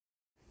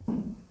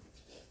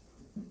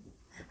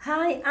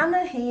Hi,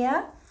 Anna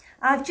here.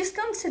 I've just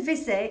gone to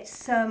visit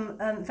some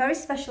very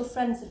special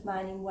friends of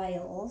mine in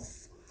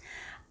Wales,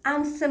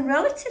 and some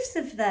relatives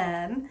of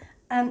them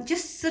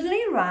just suddenly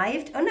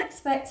arrived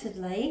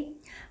unexpectedly,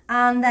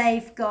 and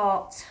they've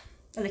got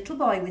a little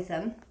boy with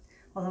them,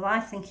 although I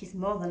think he's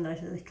more than a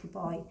little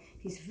boy.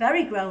 He's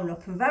very grown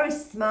up and very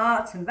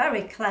smart and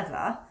very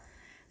clever.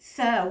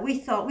 So we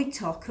thought we'd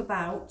talk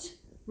about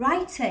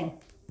writing.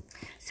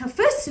 So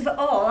first of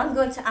all, I'm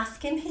going to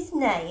ask him his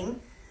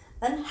name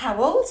and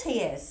how old he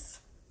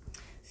is.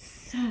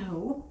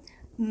 So,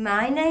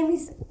 my name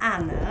is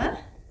Anna.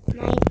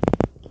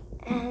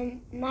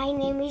 My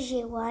name is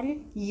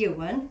Ewan.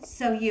 Ewan.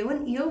 So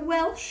Ewan, you're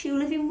Welsh, you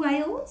live in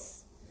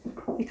Wales?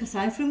 Because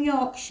I'm from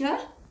Yorkshire.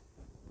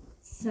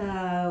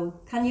 So,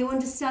 can you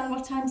understand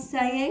what I'm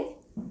saying?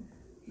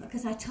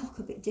 Because I talk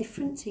a bit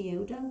different to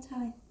you, don't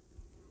I?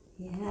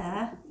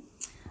 Yeah.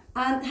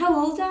 And how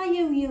old are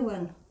you,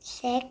 Ewan?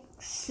 6.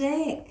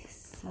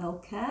 6.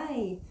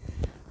 Okay.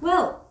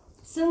 Well,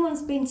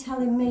 someone's been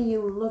telling me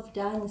you love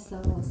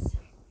dinosaurs.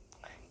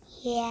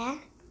 Yeah.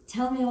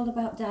 Tell me all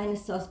about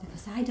dinosaurs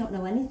because I don't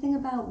know anything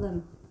about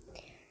them.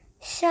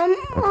 Some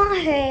are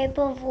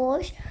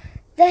herbivores.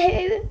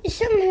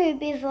 Some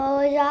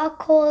herbivores are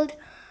called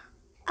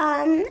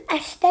a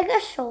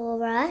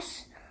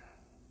Stegosaurus,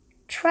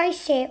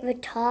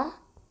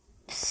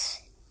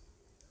 Triceratops,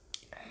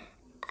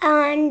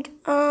 and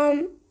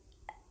a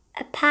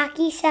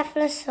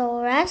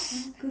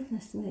Pachycephalosaurus, Oh,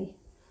 goodness me.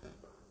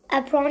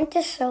 a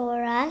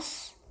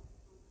Brontosaurus,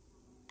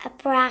 a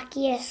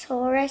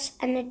Brachiosaurus,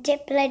 and a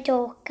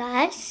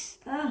Diplodocus.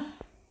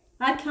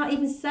 I can't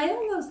even say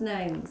all those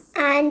names.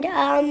 And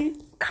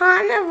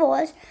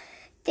carnivores,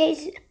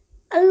 there's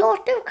a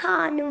lot of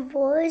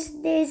carnivores.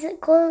 There's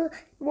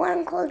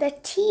one called a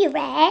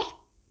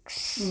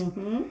T-Rex,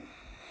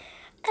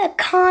 a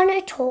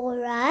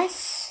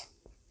Carnotaurus,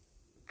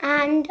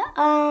 and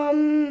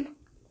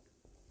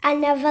a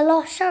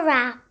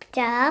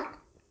Velociraptor.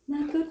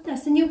 My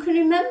goodness, and you can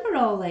remember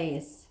all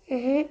these?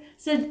 Mm-hmm.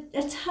 So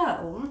at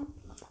home,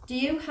 do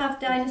you have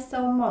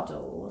dinosaur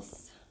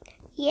models?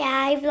 Yeah,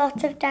 I have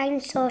lots of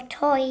dinosaur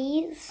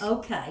toys.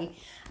 Okay.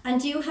 And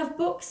do you have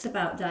books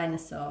about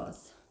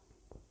dinosaurs?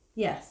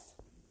 Yes.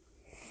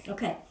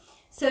 Okay.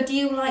 So do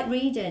you like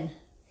reading?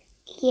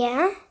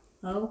 Yeah.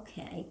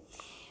 Okay.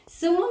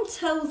 Someone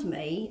told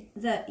me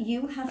that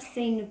you have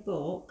seen a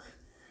book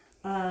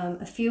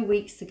a few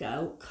weeks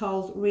ago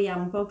called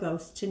Riambo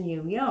Goes to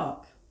New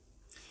York.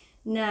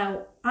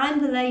 Now, I'm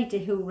the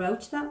lady who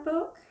wrote that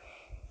book,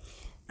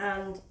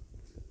 and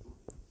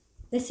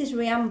this is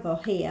Riambo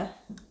here,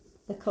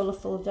 the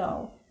colourful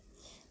doll.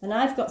 And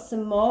I've got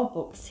some more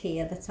books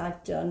here that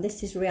I've done.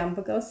 This is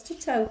Riambo Goes to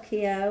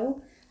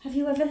Tokyo. Have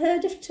you ever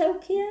heard of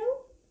Tokyo?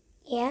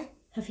 Yeah.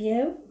 Have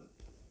you?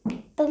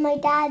 But my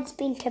dad's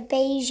been to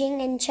Beijing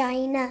in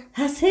China.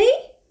 Has he?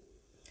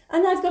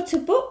 And I've got a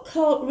book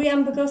called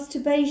Riambo Goes to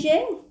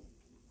Beijing.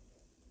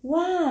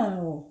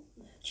 Wow.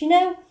 Do you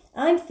know,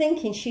 I'm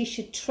thinking she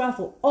should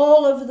travel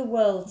all over the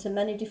world to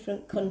many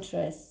different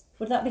countries.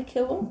 Would that be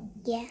cool?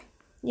 Yeah.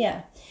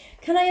 Yeah.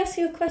 Can I ask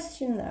you a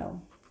question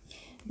though?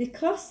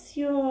 Because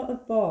you're a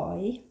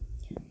boy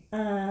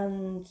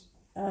and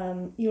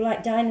you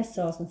like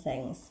dinosaurs and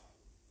things,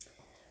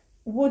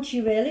 would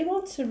you really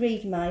want to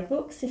read my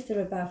books if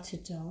they're about a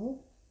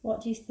doll?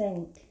 What do you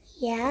think?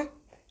 Yeah.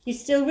 You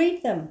still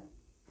read them?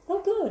 Oh,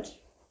 good.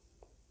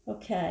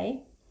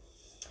 Okay.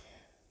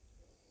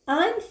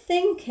 I'm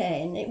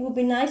thinking it would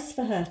be nice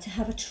for her to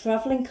have a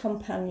travelling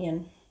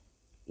companion.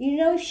 You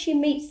know, if she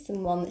meets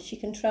someone that she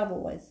can travel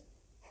with.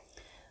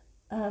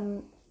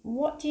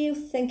 What do you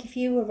think if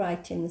you were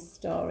writing the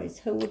stories?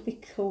 Who would be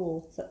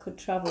cool that could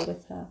travel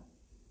with her?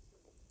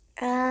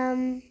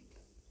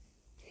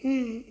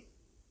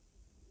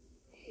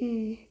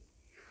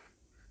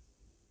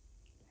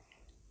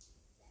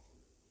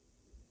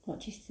 What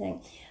do you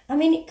think? I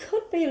mean, it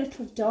could be a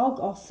little dog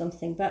or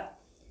something, but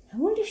I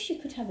wonder if she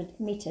could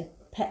meet a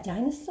pet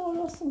dinosaur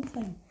or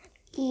something.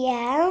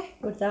 Yeah.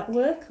 Would that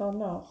work or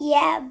not?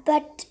 Yeah,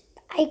 but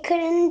I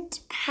couldn't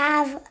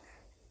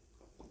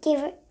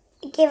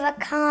give a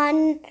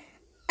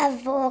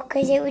carnivore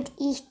because it would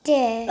eat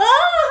it.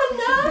 Oh,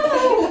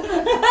 no!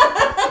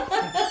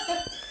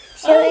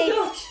 So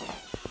gosh!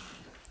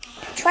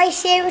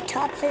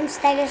 Triceratops and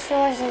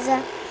Stegosaurus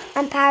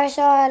and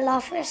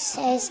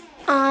Parasaurolophus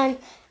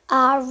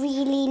are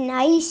really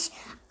nice.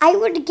 I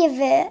would give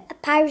it a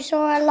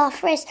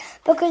Parasaurolophus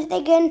because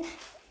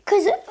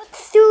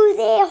through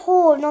their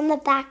horn on the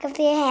back of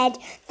their head,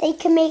 they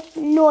can make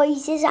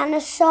noises and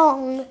a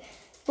song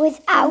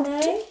without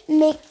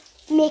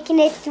making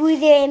it through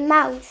their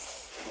mouth.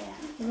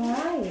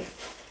 Right.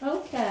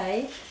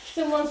 Okay.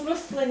 Someone's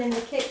rustling in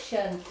the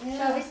kitchen. Yeah.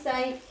 Shall we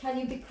say, can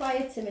you be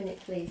quiet a minute,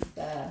 please,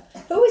 sir?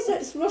 Who is it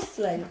that's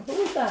rustling? Who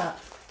is that?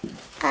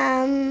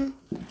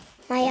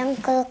 My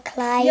Uncle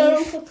Clive. Your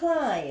Uncle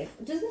Clive?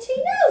 Doesn't he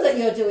know that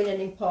you're doing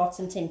an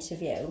important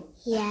interview?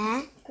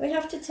 Yeah. We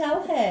have to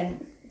tell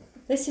him.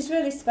 This is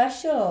really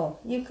special.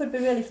 You could be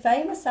really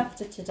famous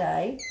after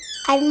today.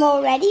 I'm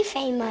already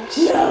famous.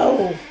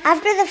 No!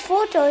 After the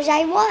photos,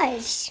 I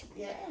was.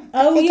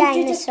 Oh, The you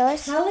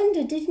dinosaurs. did a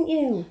calendar, didn't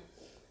you?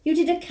 You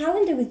did a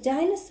calendar with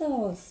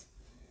dinosaurs.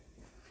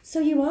 So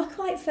you are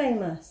quite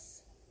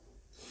famous.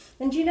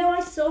 And you know,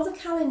 I saw the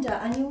calendar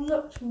and you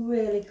looked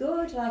really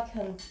good, like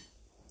a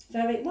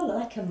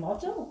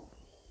model.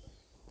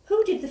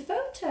 Who did the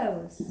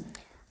photos?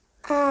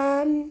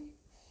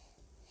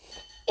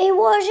 It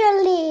was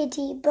a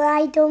lady, but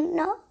I don't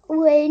know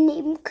her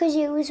name because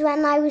it was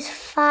when I was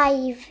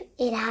 5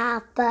 it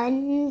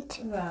happened.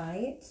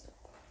 Right.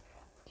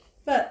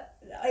 But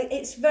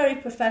it's very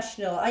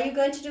professional. Are you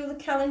going to do the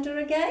calendar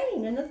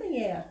again another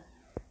year?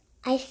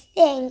 I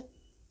think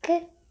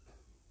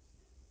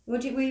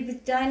Would it be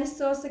with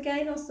dinosaurs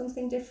again or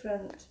something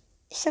different?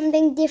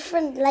 something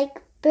different like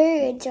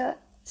birds or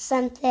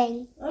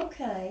something.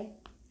 Okay.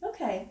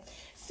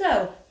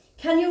 So,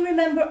 can you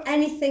remember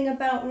anything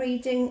about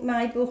reading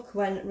my book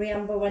when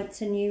Riamba went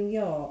to New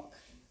York?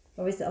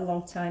 Or is it a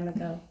long time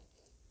ago?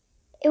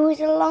 It was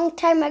a long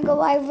time ago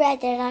I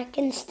read it. I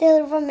can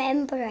still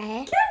remember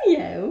it. Can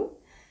you?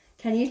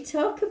 Can you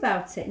talk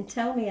about it and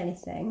tell me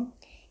anything?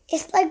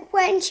 It's like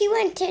when she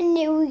went to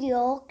New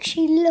York,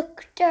 she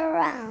looked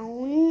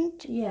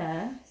around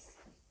Yes.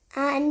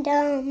 and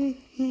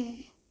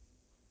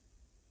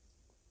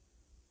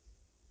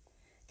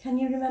Can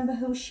you remember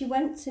who she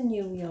went to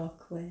New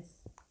York with?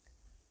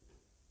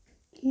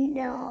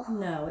 no.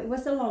 No, it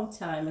was a long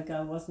time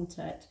ago, wasn't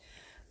it?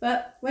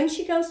 But when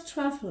she goes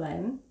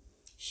travelling,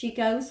 she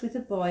goes with a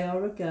boy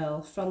or a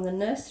girl from the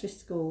nursery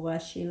school where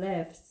she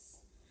lives.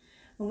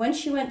 And when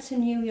she went to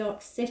New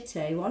York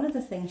City, one of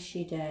the things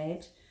she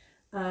did,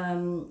 I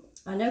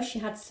know she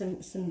had some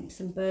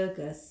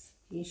burgers.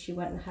 She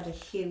went and had a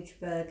huge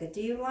burger.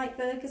 Do you like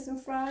burgers and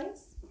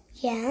fries?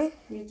 Yeah.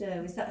 You do.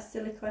 Is that a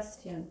silly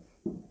question?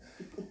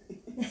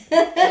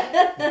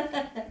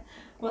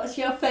 What's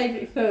your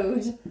favourite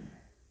food?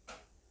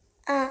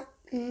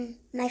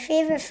 My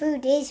favourite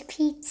food is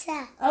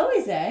pizza. Oh,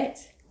 is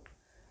it?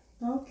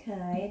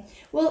 Okay.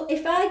 Well,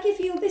 if I give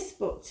you this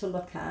book to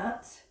look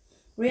at,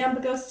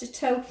 Riamba Goes to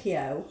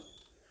Tokyo,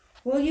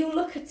 will you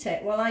look at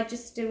it while I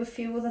just do a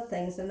few other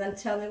things and then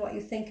tell me what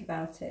you think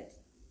about it?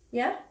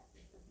 Yeah?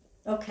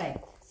 Okay.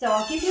 So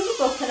I'll give you the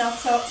book and I'll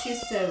talk to you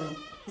soon.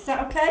 Is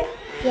that okay?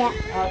 Yeah.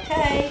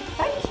 Okay.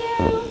 Thank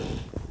you.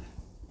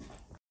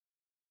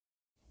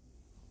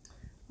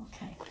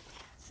 Okay.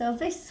 So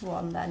this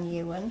one then,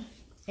 Ewan,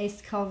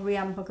 is called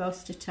Riamba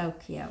Goes to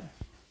Tokyo.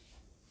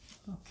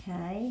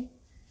 Okay.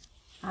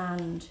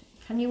 And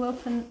can you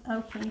open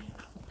the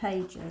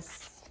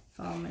pages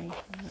for me?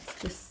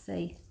 Let's just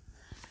see.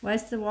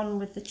 Where's the one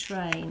with the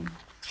train?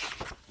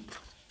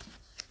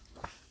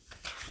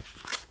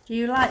 Do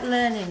you like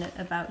learning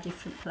about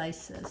different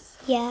places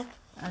Yeah.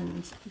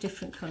 and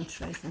different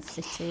countries and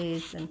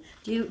cities? And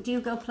do you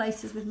go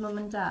places with mum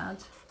and dad?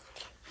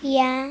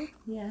 Yeah.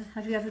 Yeah.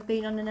 Have you ever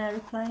been on an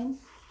aeroplane?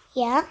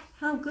 Yeah.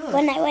 How good.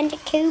 When I went to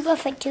Cuba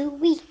for 2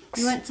 weeks.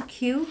 You went to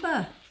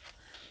Cuba.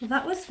 Well,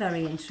 that was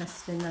very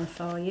interesting then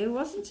for you,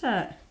 wasn't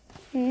it?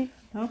 Mm.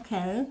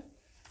 Okay.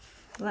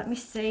 Let me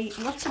see.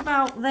 What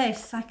about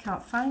this? I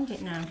can't find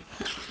it now.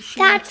 She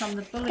That's went on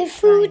the bullet the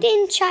food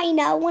train. in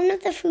China. One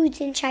of the foods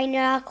in China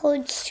are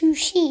called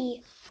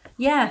sushi.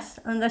 Yes,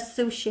 and there's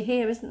sushi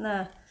here, isn't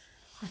there?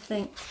 I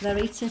think they're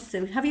eating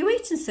sushi. Have you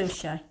eaten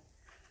sushi?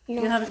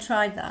 No. You haven't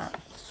tried that?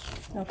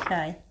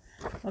 Okay.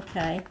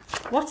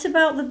 What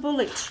about the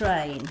bullet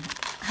train?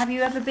 Have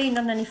you ever been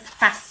on any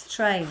fast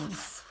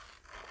trains?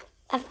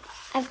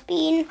 I've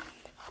been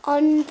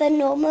on the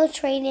normal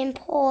train in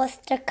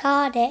Porth to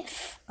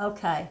Cardiff.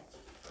 Okay.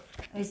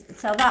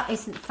 So that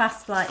isn't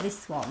fast like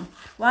this one.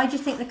 Why do you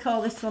think they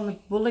call this one the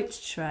bullet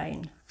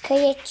train?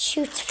 Because it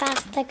shoots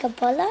fast like a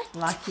bullet.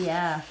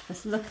 Yeah,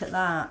 just look at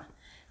that.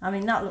 I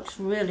mean, that looks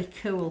really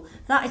cool.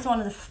 That is one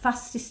of the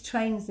fastest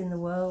trains in the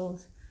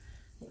world.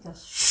 It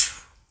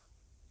goes,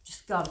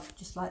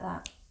 just like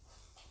that.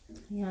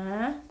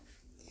 Yeah.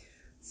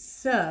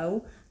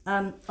 So,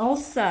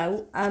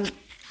 also,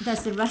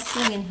 there's the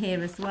wrestling in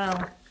here as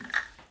well.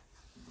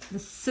 The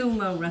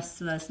sumo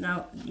wrestlers.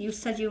 Now, you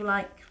said you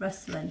like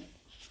wrestling.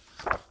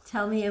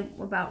 Tell me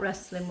about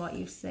wrestling, what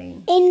you've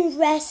seen. In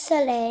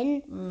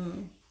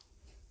wrestling,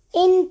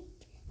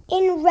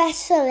 in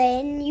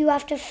wrestling, you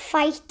have to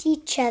fight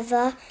each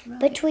other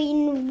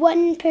between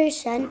one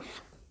person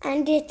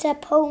and its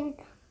opponent,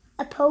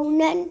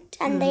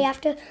 and they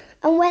have to.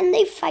 And when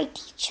they fight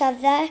each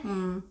other,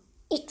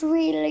 it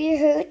really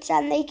hurts,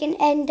 and they can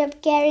end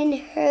up getting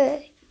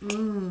hurt. I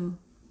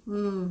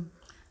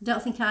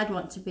don't think I'd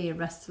want to be a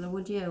wrestler,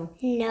 would you?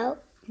 No.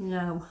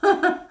 No.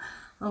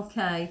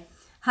 Okay.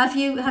 Have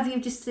you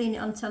just seen it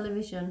on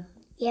television?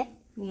 Yeah.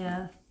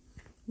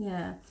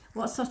 Yeah.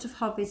 What sort of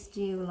hobbies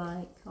do you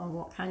like, or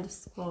what kind of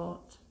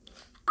sport?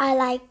 I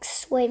like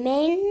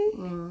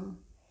swimming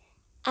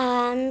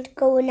and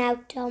going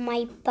out on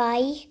my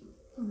bike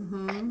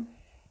and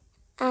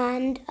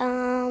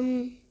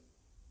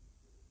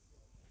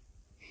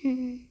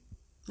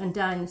And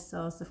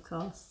dinosaurs, of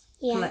course.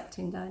 Yeah.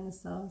 Collecting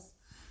dinosaurs.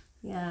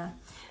 Yeah.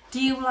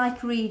 Do you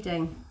like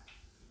reading?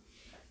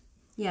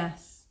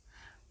 Yes.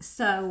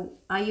 So,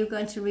 are you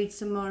going to read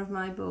some more of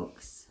my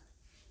books?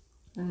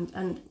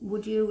 And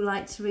would you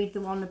like to read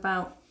the one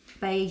about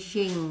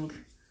Beijing?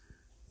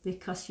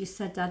 Because you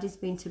said Daddy's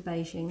been to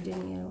Beijing,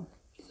 didn't you?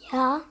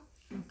 Yeah.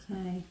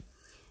 Okay.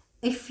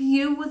 If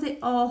you were the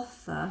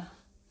author,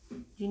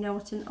 do you know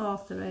what an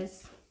author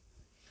is?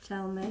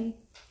 Tell me.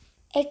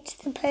 It's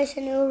the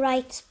person who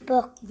writes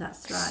books.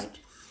 That's right.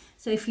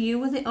 So if you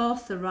were the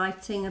author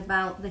writing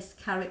about this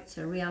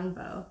character,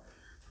 Rianbo,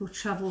 who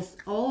travels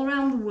all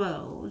around the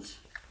world,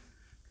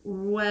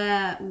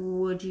 where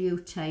would you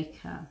take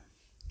her?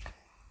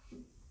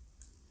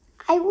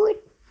 I would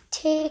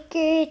take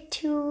her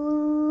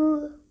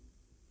to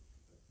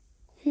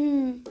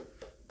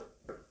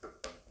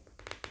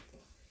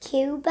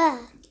Cuba.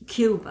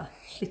 Cuba,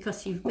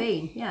 because you've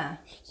been, yeah.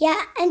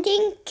 Yeah, and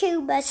in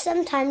Cuba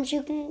sometimes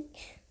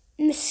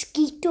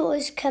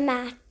mosquitoes come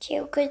at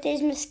you because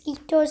there's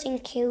mosquitoes in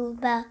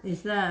Cuba.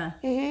 Is there?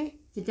 Mhm.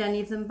 Did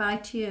any of them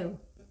bite you?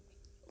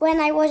 When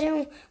I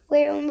wasn't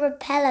wearing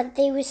repellent,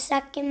 they were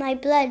sucking my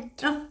blood.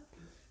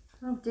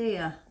 Oh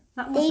dear.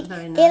 That wasn't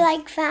very nice. They're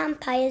like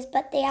vampires,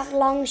 but they have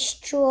long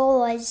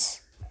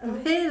straws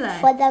Really?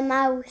 for the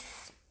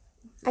mouth.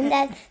 And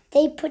then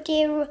they put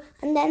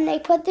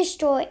the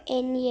straw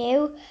in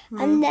you,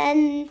 and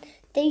then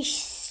they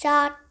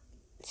start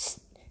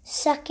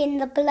sucking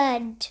the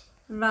blood.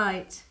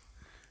 Right.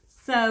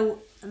 So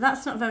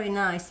that's not very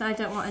nice. I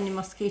don't want any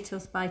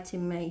mosquitoes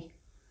biting me.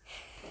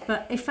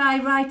 But if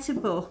I write a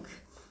book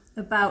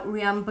about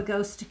Rianbo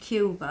goes to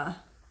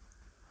Cuba,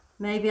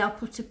 maybe I'll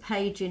put a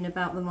page in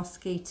about the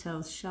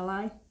mosquitoes, shall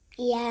I?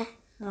 Yeah.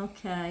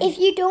 Okay. If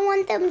you don't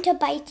want them to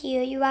bite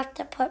you, you have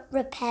to put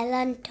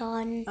repellent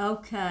on.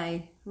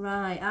 Okay,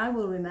 right. I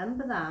will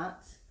remember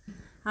that.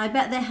 I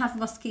bet they have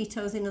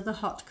mosquitoes in other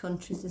hot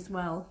countries as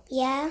well.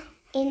 Yeah,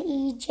 in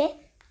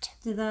Egypt.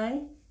 Do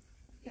they?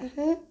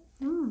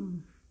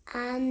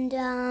 And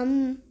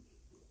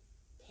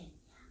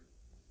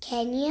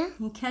Kenya.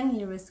 In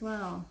Kenya as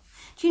well.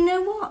 Do you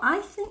know what? I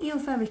think you're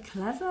very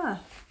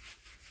clever.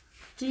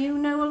 Do you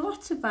know a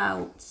lot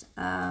about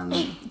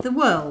the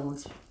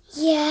world?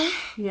 Yeah.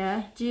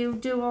 Yeah. Do you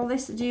do all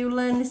this? Do you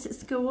learn this at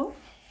school?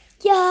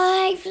 Yeah,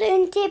 I've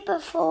learned it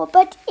before,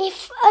 but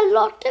if a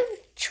lot of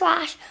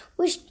trash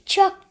was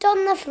chucked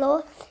on the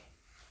floor,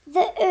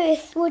 the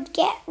earth would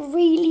get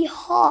really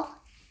hot.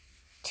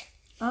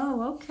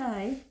 Oh,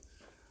 okay.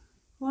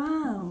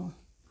 Wow.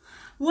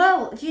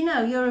 Well, do you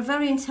know, you're a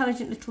very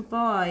intelligent little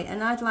boy,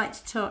 and I'd like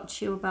to talk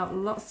to you about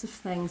lots of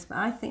things, but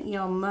I think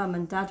your mum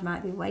and dad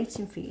might be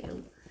waiting for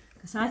you,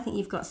 because I think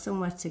you've got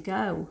somewhere to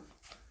go.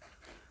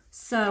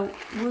 So,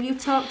 will you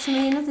talk to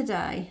me another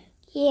day?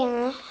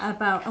 Yeah.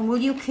 And will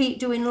you keep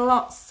doing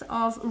lots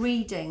of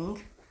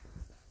reading?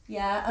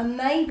 Yeah, and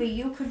maybe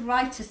you could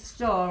write a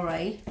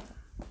story.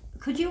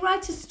 Could you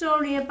write a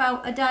story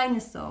about a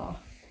dinosaur?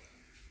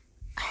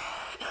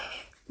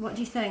 What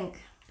do you think?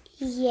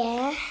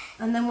 Yeah.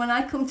 And then when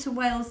I come to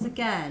Wales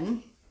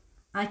again,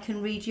 I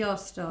can read your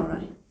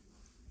story.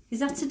 Is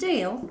that a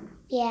deal?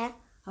 Yeah.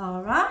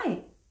 All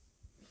right.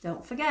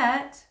 Don't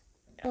forget.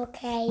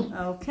 Okay.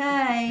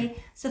 Okay.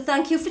 So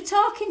thank you for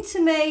talking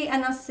to me,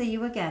 and I'll see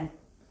you again.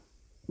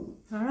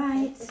 All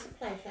right. It's a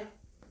pleasure.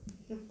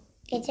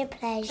 It's a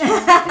pleasure.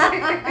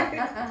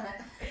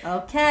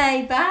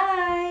 Okay,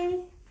 bye.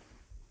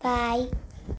 Bye.